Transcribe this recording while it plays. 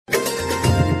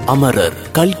அமரர்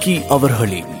கல்கி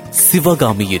அவர்களின்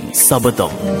சிவகாமியின்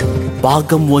சபதம்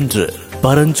பாகம் 1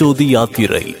 பரஞ்சோதி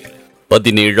யாத்திரை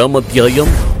 17ஆம்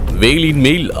அத்தியாயம் வேலின்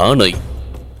மேல் ஆணை.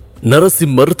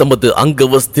 நரசிம்மர் தமது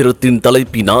அங்கவஸ்திரத்தின்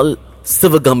தலைப்பினால்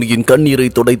சிவகாமியின் கண்ணீரை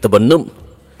துடைத்த வண்ணம்,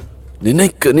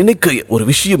 நினைக்க ஒரு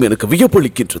விஷயம் எனக்கு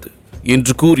வியப்பளிக்கின்றது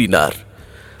என்று கூறினார்.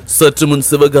 சற்று முன்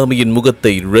சிவகாமியின்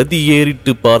முகத்தை ரதி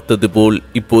ஏறிட்டு பார்த்தது போல்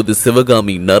இப்போது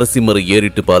சிவகாமி நரசிம்மரை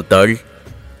ஏறிட்டு பார்த்தாள்.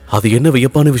 அது என்ன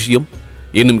வியப்பான விஷயம்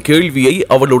என்னும் கேள்வியை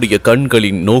அவளுடைய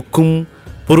கண்களின் நோக்கும்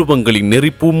புருவங்களின்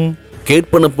நெறிப்பும்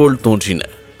கேட்பன போல் தோன்றின.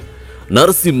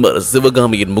 நரசிம்மர்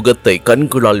சிவகாமியின் முகத்தை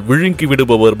கண்களால் விழுங்கி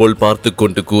விடுபவர் போல் பார்த்து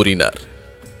கொண்டு கூறினார்,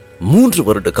 3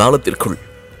 வருட காலத்திற்குள்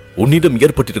உன்னிடம்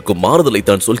ஏற்பட்டிருக்கும் மாறுதலை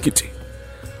தான் சொல்கின்றேன்.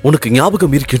 உனக்கு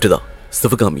ஞாபகம் இருக்கின்றதா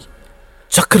சிவகாமி?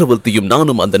 சக்கரவர்த்தியும்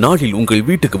நானும் அந்த நாளில் உங்கள்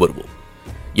வீட்டுக்கு வருவோம்.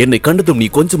 என்னை கண்டதும் நீ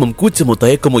கொஞ்சமும் கூச்சமோ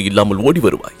தயக்கமோ இல்லாமல் ஓடி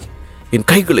வருவாய். என்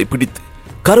கைகளை பிடித்து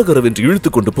கரகரவென்று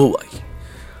இழுத்துக் கொண்டு போவாய்.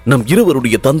 நம்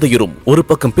இருவருடைய தந்தையரும் ஒரு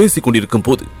பக்கம் பேசிக் கொண்டிருக்கும்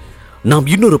போது நாம்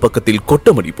இன்னொரு பக்கத்தில்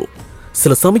கொட்டமடிப்போம்.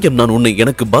 சில சமயம் நான் உன்னை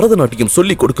எனக்கு பரதநாட்டியம்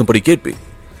சொல்லிக் கொடுக்கும்படி கேட்பேன்.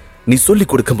 நீ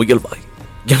சொல்லிக் கொடுக்க முயல்வாய்.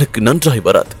 எனக்கு நன்றாய்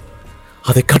வராது.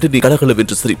 அதை கண்டு நீ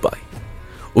கலகலவென்று சிரிப்பாய்.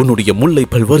 உன்னுடைய முல்லை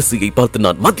பல்வரிசையை பார்த்து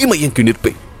நான் மதிமயங்கி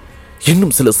நிற்பேன்.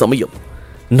 இன்னும் சில சமயம்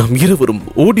நாம் இருவரும்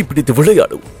ஓடி பிடித்து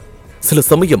விளையாடுவோம். சில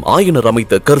சமயம் ஆயனர்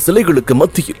அமைத்த கற்சிலைகளுக்கு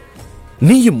மத்தியில்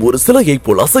நீயும் ஒரு சிலையை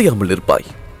போல் அசையாமல் நிற்பாய்.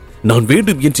 நான்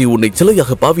வேண்டும் என்று உன்னை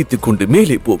சிலையாக பாவித்துக் கொண்டு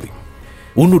மேலே போவேன்.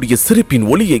 உன்னுடைய சிரிப்பின்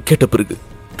ஒளியை கேட்ட பிறகு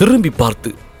திரும்பி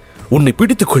பார்த்து உன்னை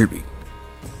பிடித்துக் கொள்வேன்.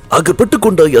 அகப்பட்டுக்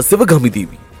கொண்டாயா சிவகாமி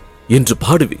தேவி என்று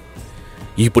பாடுவேன்.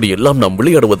 இப்படியெல்லாம் நாம்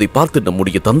விளையாடுவதை பார்த்து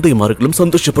நம்முடைய தந்தைமார்களும்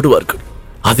சந்தோஷப்படுவார்கள்.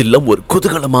 அதெல்லாம் ஒரு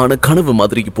குதூகலமான கனவு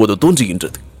மாதிரி இப்போது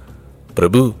தோன்றுகின்றது.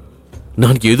 பிரபு,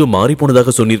 நான் ஏதோ மாறி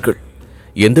போனதாக சொன்னீர்கள்.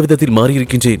 எந்த விதத்தில்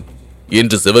மாறியிருக்கின்றேன்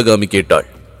என்று சிவகாமி கேட்டாள்.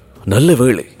 நல்ல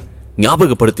வேளை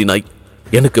ஞாபகப்படுத்தினாய்.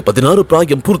 எனக்கு 16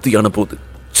 பிராயம் பூர்த்தியான போது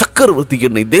சக்கரவர்த்தி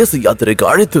என்னை தேச யாத்திரைக்கு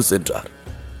அழைத்து சென்றார்.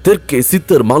 தெற்கே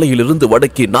சித்தர் மலையிலிருந்து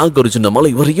வடக்கே நாகார்ஜுன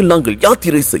மலை வரையில் நாங்கள்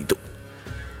யாத்திரை செய்தோம்.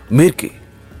 மேற்கே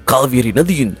காவேரி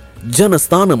நதியின்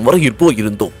ஜனஸ்தானம் வரையில்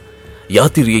போயிருந்தோம்.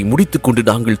 யாத்திரையை முடித்துக் கொண்டு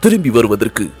நாங்கள் திரும்பி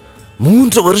வருவதற்கு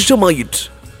 3 வருஷமாயிற்று.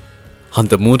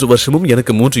 அந்த 3 வருஷமும்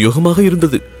எனக்கு 3 யுகமாக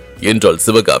இருந்தது என்றாள்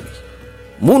சிவகாமி.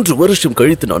 3 வருஷம்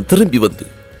கழித்து நான் திரும்பி வந்து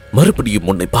மறுபடியும்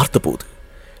உன்னை பார்த்தபோது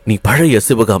நீ பழைய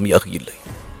சிவகாமியாக இல்லை.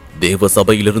 தேவ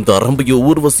சபையிலிருந்து அரம்பையோ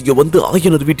ஊர்வசியோ வந்து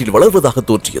ஆயனர் வீட்டில் வளர்வதாக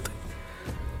தோன்றியது.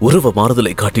 உருவ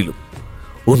மாறுதலை காட்டிலும்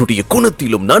உன்னுடைய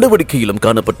குணத்திலும் நடவடிக்கையிலும்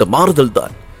காணப்பட்ட மாறுதல்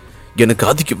தான் எனக்கு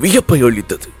அதிக வியப்பை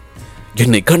அளித்தது.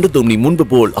 என்னை கண்டதும் நீ முன்பு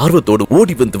போல் ஆர்வத்தோடு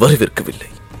ஓடி வந்து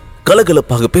வரவேற்கவில்லை.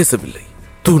 கலகலப்பாக பேசவில்லை.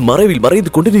 தூண் மறைவில்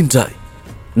மறைந்து கொண்டு நின்றாய்.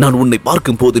 நான் உன்னை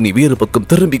பார்க்கும் போது நீ வேறு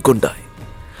பக்கம் திரும்பிக் கொண்டாய்.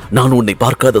 நான் உன்னை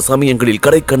பார்க்காத சமயங்களில்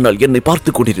கரைக்கண்ணால் என்னை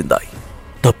பார்த்துக் கொண்டிருந்தாய்.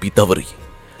 தப்பி தவறி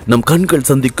நம் கண்கள்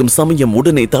சந்திக்கும் சமயம்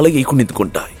உடனே தலையை குனிந்து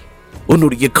கொண்டாய்.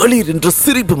 உன்னுடைய களீர் என்ற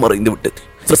சிரிப்பு மறைந்து விட்டது.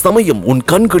 சில சமயம் உன்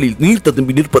கண்களில் நீர்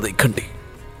ததும்பி நிற்பதை கண்டேன்.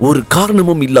 ஒரு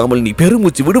காரணமும் இல்லாமல் நீ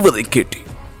பெருமூச்சு விடுவதை கேட்டேன்.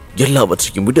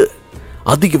 எல்லாவற்றையும் விட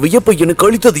அதிக வியப்பை எனக்கு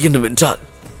அளித்தது என்னவென்றால்,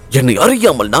 என்னை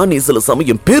அறியாமல் நானே சில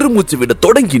சமயம் பெருமூச்சு விட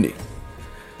தொடங்கினேன்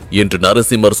என்று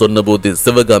நரசிம்மர் சொன்னபோது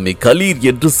சிவகாமி கலீர்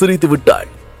என்று சிரித்து விட்டாள்.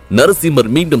 நரசிம்மர்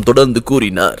மீண்டும் தொடர்ந்து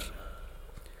கூறினார்,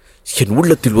 என்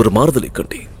உள்ளத்தில் ஒரு மாறுதலை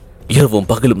கண்டேன். இரவும்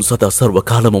பகலும் சதா சர்வ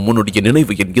காலமும் உன்னுடைய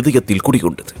நினைவு என் இதயத்தில்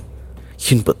குடிகொண்டது.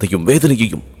 இன்பத்தையும்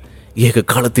வேதனையையும் ஏக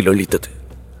காலத்தில் அளித்தது.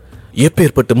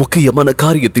 எப்பேற்பட்ட முக்கியமான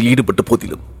காரியத்தில் ஈடுபட்ட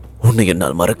போதிலும் உன்னை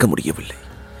என்னால் மறக்க முடியவில்லை.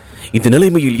 இந்த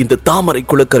நிலைமையில் இந்த தாமரை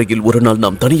குளக்கரையில் ஒரு நாள்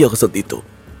நாம் தனியாக சந்தித்தோம்.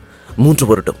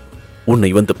 3 வருடம்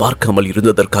உன்னை வந்து பார்க்காமல்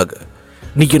இருந்ததற்காக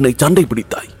நீ என்னை சண்டை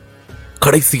பிடித்தாய்.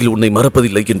 கடைசியில் உன்னை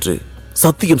மறப்பதில்லை என்று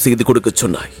சத்தியம் செய்து கொடுக்க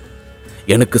சொன்னாய்.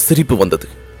 எனக்கு சிரிப்பு வந்தது.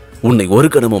 உன்னை ஒரு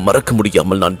கணமும் மறக்க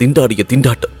முடியாமல் நான் திண்டாடிய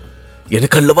திண்டாட்டம்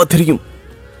எனக்கு அல்லவா தெரியும்.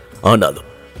 ஆனாலும்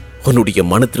உன்னுடைய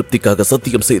மன திருப்திக்காக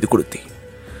சத்தியம் செய்து கொடுத்தேன்.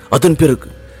 அதன் பிறகு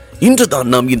இன்றுதான்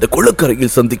நாம் இந்த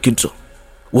குளக்கரையில் சந்திக்கின்றோம்.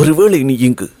 ஒருவேளை நீ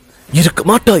இங்கு இருக்க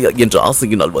மாட்டாயா என்ற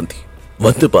ஆசையினால்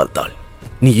வந்து பார்த்தால்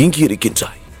நீ எங்கே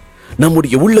இருக்கின்றாய்?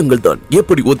 நம்முடைய உள்ளங்கள் தான்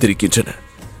எப்படி ஒத்திருக்கின்றன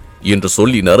என்று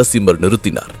சொல்லி நரசிம்மர்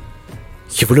நிறுத்தினார்.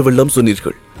 இவ்வளவெல்லாம்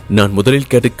சொன்னீர்கள். நான்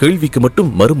முதலில் கேட்ட கேள்விக்கு மட்டும்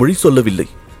மறுமொழி சொல்லவில்லை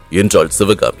என்றாள்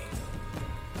சிவகாமி.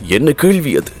 என்ன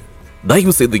கேள்வி அது?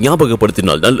 தயவு செய்து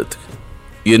ஞாபகப்படுத்தினால் நல்லது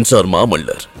என்றார்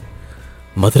மாமல்லர்.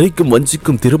 மதுரைக்கும்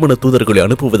வஞ்சிக்கும் திருமண தூதர்களை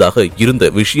அனுப்புவதாக இருந்த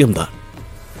விஷயம்தான்.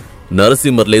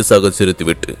 நரசிம்மர் லேசாக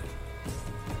சிரித்துவிட்டு,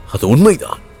 அது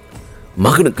உண்மைதான்.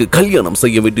 மகனுக்கு கல்யாணம்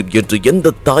செய்ய வேண்டும் என்று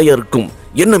எந்த தாயாருக்கும்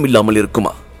எண்ணம் இல்லாமல்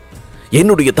இருக்குமா?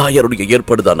 என்னுடைய தாயாருடைய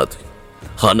ஏற்பாடுதான் அது.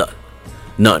 ஆனால்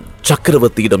நான்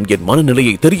சக்கரவர்த்தியிடம் என்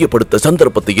மனநிலையை தெரியப்படுத்த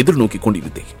சந்தர்ப்பத்தை எதிர்நோக்கி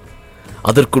கொண்டிருந்தேன்.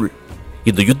 அதற்குள்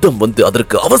இந்த யுத்தம் வந்து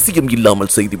அதற்கு அவசியம்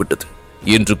இல்லாமல் செய்துவிட்டது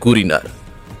என்று கூறினார்.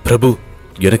 பிரபு,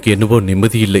 எனக்கு என்னவோ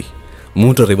நிம்மதி இல்லை.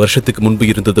 3.5 வருஷத்துக்கு முன்பு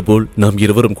இருந்தது போல் நாம்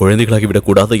இருவரும் குழந்தைகளாகிவிடக்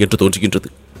கூடாது என்று தோன்றுகின்றது.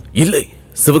 இல்லை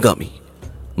சிவகாமி,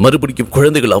 மறுபடியும்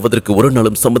குழந்தைகள் ஆவதற்கு ஒரு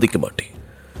நாளும் சம்மதிக்க மாட்டேன்.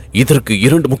 இதற்கு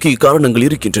 2 முக்கிய காரணங்கள்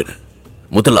இருக்கின்றன.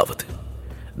 முதலாவது,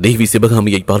 தேவி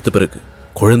சிவகாமியை பார்த்த பிறகு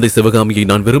குழந்தை சிவகாமியை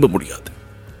நான் விரும்ப முடியாது.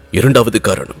 2வது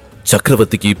காரணம்,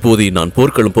 சக்கரவர்த்திக்கு இப்போதே நான்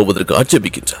போர்க்களம் போவதற்கு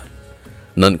ஆட்சேபிக்கின்றார்.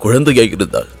 நான் குழந்தையாய்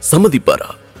இருந்தால் சம்மதிப்பாரா?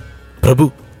 பிரபு,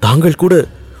 தாங்கள் கூட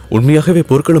உண்மையாகவே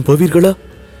போர்க்களம் போவீர்களா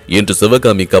என்று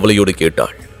சிவகாமி கவலையோடு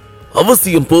கேட்டாள்.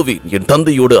 அவசியம் போவேன். என்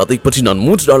தந்தையோடு அதை பற்றி நான்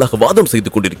 3 நாளாக வாதம் செய்து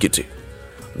கொண்டிருக்கின்றேன்.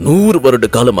 100 வருட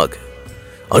காலமாக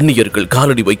அந்நியர்கள்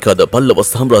காலடி வைக்காத பல்லவ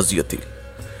சாம்ராஜ்யத்தில்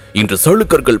இன்று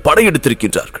சளுக்கர்கள்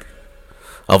படையெடுத்திருக்கின்றார்கள்.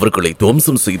 அவர்களை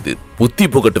துவம்சம் செய்து புத்தி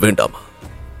புகட்ட வேண்டாமா?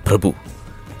 பிரபு,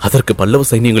 அதற்கு பல்லவ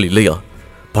சைன்யங்கள் இல்லையா?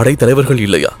 படை தலைவர்கள்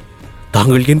இல்லையா?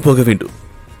 தாங்கள் ஏன் போக வேண்டும்?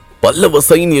 பல்லவ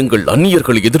சைன்யங்கள்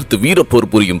அந்நியர்களை எதிர்த்து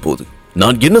வீரப்போர் புரியும் போது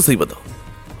நான் என்ன செய்வதா?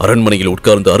 அரண்மனையில்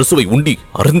உட்கார்ந்து அறுசுவை உண்டி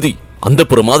அருந்தி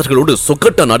அந்தப்புற மாதர்களோடு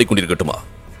சொக்கட்டா நாடிக்கொண்டிருக்கட்டுமா?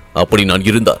 அப்படி நான்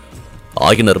இருந்தால்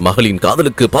ஆயனர் மகளின்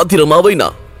காதலுக்கு பாத்திரமாவேனா?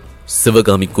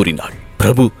 சிவகாமி கூறினாள்.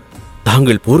 பிரபு,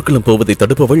 தாங்கள் போர்க்களம் போவதை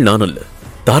தடுப்பவள் நான் அல்ல.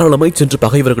 தாராளமாய் சென்று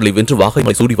பகைவர்களை வென்று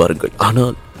வாகைமாய் சூடி வாருங்கள்.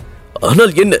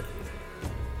 ஆனால் என்ன?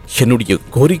 என்னுடைய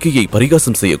கோரிக்கையை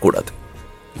பரிகாசம் செய்யக்கூடாது.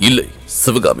 இல்லை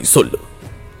சிவகாமி, சொல்லு.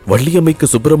 வள்ளியம்மைக்கு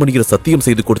சுப்பிரமணியர் சத்தியம்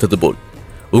செய்து கொடுத்தது போல்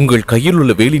உங்கள் கையில்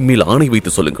உள்ள வேலின் மேல் ஆணை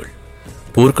வைத்து சொல்லுங்கள்,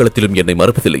 போர்க்களத்திலும் என்னை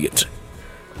மறப்பதில்லை என்று.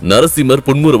 நரசிம்மர்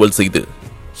புன்முறுவல் செய்து,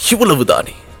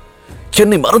 இவ்வளவுதானே?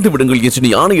 என்னை மறந்து விடுங்கள் என்று நீ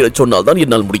ஆணையிடச் சொன்னால் தான்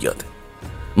என்னால் முடியாது.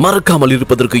 மறக்காமல்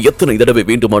இருப்பதற்கு எத்தனை தடவை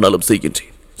வேண்டுமானாலும்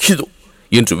செய்கின்றேன். இதோ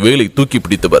என்று வேலை தூக்கி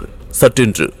பிடித்தவர்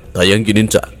சற்றென்று தயங்கி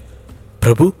நின்றார்.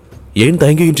 பிரபு, ஏன்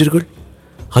தயங்குகின்றீர்கள்?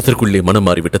 அதற்குள்ளே மனம்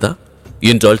மாறிவிட்டதா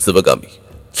என்றாள் சிவகாமி.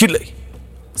 இல்லை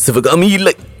சிவகாமி,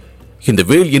 இல்லை. இந்த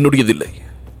வேல் என்னுடையதில்லை.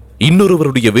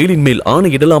 இன்னொருவருடைய வேலின் மேல் ஆணை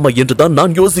இடலாமா என்றுதான்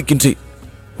நான் யோசிக்கின்றேன்.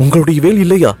 உங்களுடைய வேல்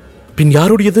இல்லையா? பின்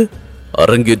யாருடையது?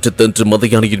 அரங்கேற்றத்தன்று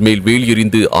மதையானையின் மேல் வேல்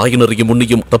எறிந்து ஆயனரையும்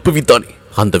முன்னையும் தப்புவித்தானே,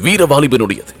 அந்த வீர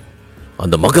வாலிபனுடையது.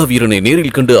 அந்த மகாவீரனை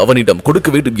நேரில் கண்டு அவனிடம் கொடுக்க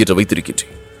வேண்டும் என்று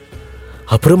வைத்திருக்கின்றேன்.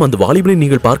 அப்புறம் அந்த வாலிபனை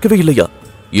நீங்கள் பார்க்கவே இல்லையா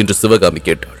என்று சிவகாமி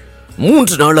கேட்டாள்.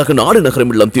 3 நாளாக நாடு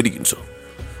நகரம் எல்லாம் தேடுகின்றோம்.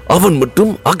 அவன்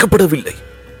மட்டும் ஆக்கப்படவில்லை.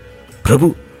 பிரபு,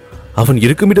 அவன்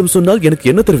இருக்குமிடம் சொன்னால் எனக்கு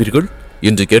என்ன தருவீர்கள்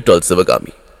என்று கேட்டாள்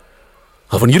சிவகாமி.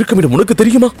 அவன் இருக்குமிடம் உனக்கு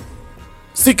தெரியுமா?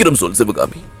 சீக்கிரம் சொல்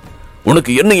சிவகாமி.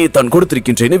 உனக்கு என்னையே தான்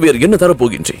கொடுத்திருக்கின்றேனே, வேறு என்ன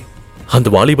தரப்போகின்றேன்? அந்த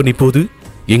வாலிபன் இப்போது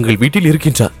எங்கள் வீட்டில்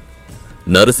இருக்கின்றார்.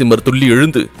 நரசிம்மர் துள்ளி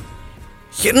எழுந்து,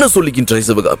 என்ன சொல்லுகின்றாய்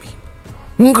சிவகாமி?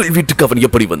 உங்கள் வீட்டுக்கு அவன்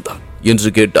எப்படி வந்தான் என்று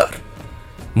கேட்டார்.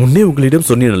 முன்னே உங்களிடம்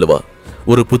சொன்னேன் அல்லவா,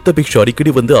 ஒரு புத்த பிக்ஷு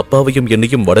அடிக்கடி வந்து அப்பாவையும்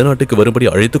என்னையும் வடநாட்டுக்கு வரும்படி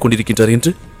அழைத்துக் கொண்டிருக்கின்றார்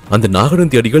என்று. அந்த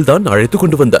நாகநந்தி அடிகள் தான் அழைத்துக்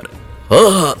கொண்டு வந்தார்.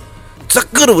 ஆஹா,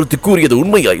 சக்கரவர்த்தி கூறியது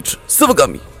உண்மையாயிற்று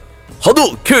சிவகாமி. அதோ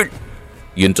கேள்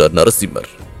என்றார் நரசிம்மர்.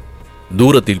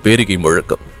 தூரத்தில் பேரிகை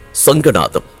முழக்கம்,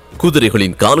 சங்கநாதம்,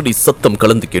 குதிரைகளின் காலடி சத்தம்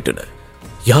கலந்து கேட்டன.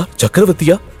 யார்,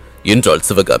 சக்கரவர்த்தியா என்றாள்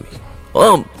சிவகாமி.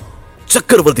 ஆம்,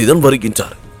 சக்கரவர்த்தி தான்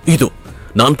வருகின்றார். இதோ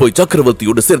நான் போய்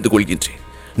சக்கரவர்த்தியோடு சேர்ந்து கொள்கின்றேன்.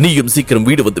 நீயும் சீக்கிரம்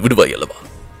வீடு வந்து விடுவாய் அல்லவா?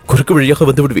 குறுக்கு வழியாக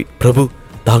வந்து விடுவேன். பிரபு,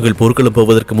 தாங்கள் போர்க்களம்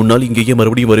போவதற்கு முன்னால் இங்கேயே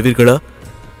மறுபடியும் வருவீர்களா?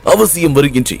 அவசியம்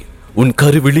வருகின்றேன். உன்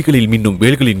கருவிழிகளில் மின்னும்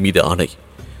வேல்களின் மீது ஆணை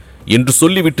என்று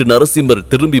சொல்லிவிட்டு நரசிம்மர்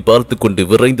திரும்பி பார்த்து கொண்டு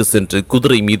விரைந்து சென்று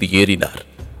குதிரை மீது ஏறினார்.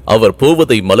 அவர்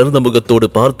போவதை மலர்ந்த முகத்தோடு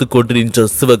பார்த்து கொண்டு நின்ற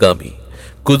சிவகாமி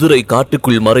குதிரை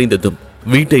காட்டுக்குள் மறைந்ததும்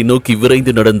வீட்டை நோக்கி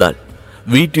விரைந்து நடந்தாள்.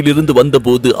 வீட்டிலிருந்து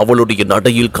வந்தபோது அவளுடைய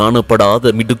நடையில் காணப்படாத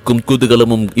மிடுக்கும்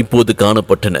குதூகலமும் இப்போது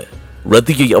காணப்பட்டன.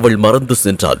 ரதியை அவள் மறந்து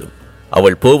சென்றாலும்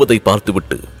அவள் போவதை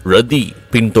பார்த்துவிட்டு ரதி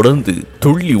பின்தொடர்ந்து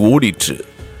துள்ளி ஓடிற்று.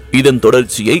 இதன்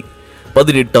தொடர்ச்சியை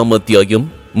 18ஆம் அத்தியாயம்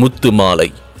முத்து மாலை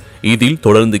இதில்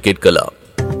தொடர்ந்து கேட்கலாம்.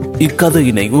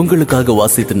 இக்கதையினை உங்களுக்காக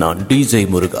வாசித்து நான் டிஜே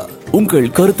முருகா. உங்கள்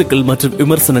கருத்துக்கள் மற்றும்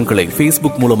விமர்சனங்களை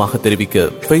Facebook மூலமாக தெரிவிக்க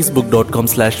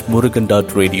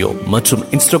facebook.com/murugan.radio மற்றும்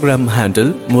Instagram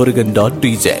ஹேண்டில்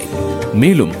murugan.dj.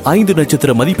 மேலும் 5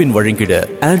 நட்சத்திர மதிப்பெண் வழங்கிட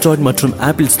ஆண்ட்ராய்டு மற்றும்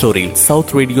ஆப்பிள் ஸ்டோரில்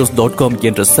southradios.com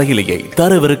என்ற செயலியை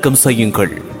தரவிறக்கம்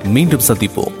செய்யுங்கள். மீண்டும்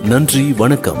சந்திப்போம். நன்றி,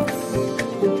 வணக்கம்.